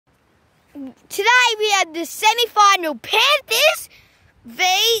Today we had the semi-final Panthers v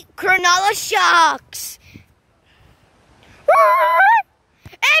Cronulla Sharks.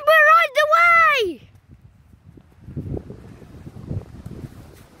 And we're on the way!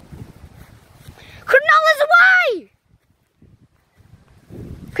 Cronulla's away!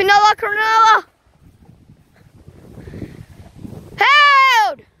 Cronulla!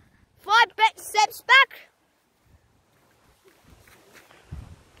 Held! 5 steps back.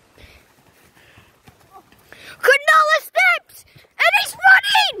 Cronulla steps! And he's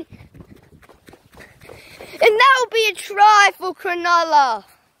running! And that will be a try for Cronulla.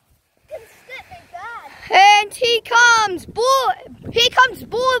 And here comes Boy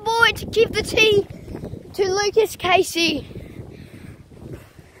to give the tee to Lucas Casey.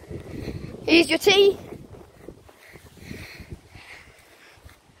 Here's your tee.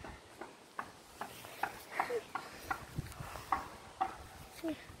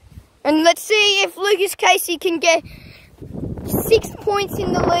 And let's see if Lucas Casey can get 6 points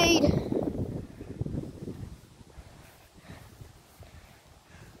in the lead.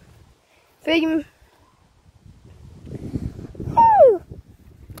 Woo!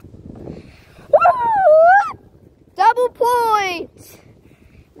 Woo! Double points.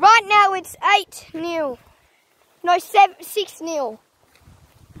 Right now it's 8-0. No, 6-0.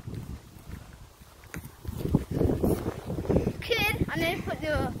 Kid, I need to put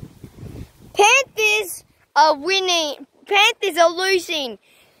the... Panthers are winning. Panthers are losing.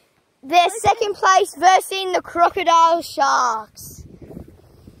 They're second place versus the Crocodile Sharks.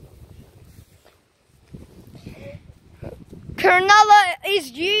 Cronulla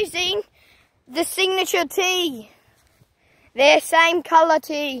is using the signature tee. Their same colour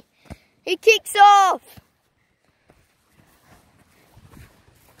tee. He kicks off.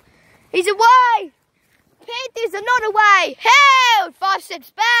 He's away. Panthers are not away. Held! 5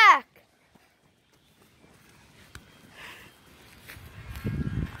 steps back.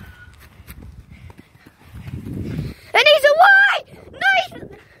 And he's away!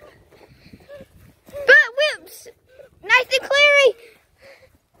 Nathan! But whips! Nathan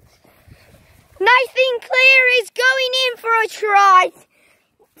Cleary is going in for a try.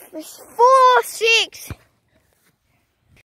 4-6.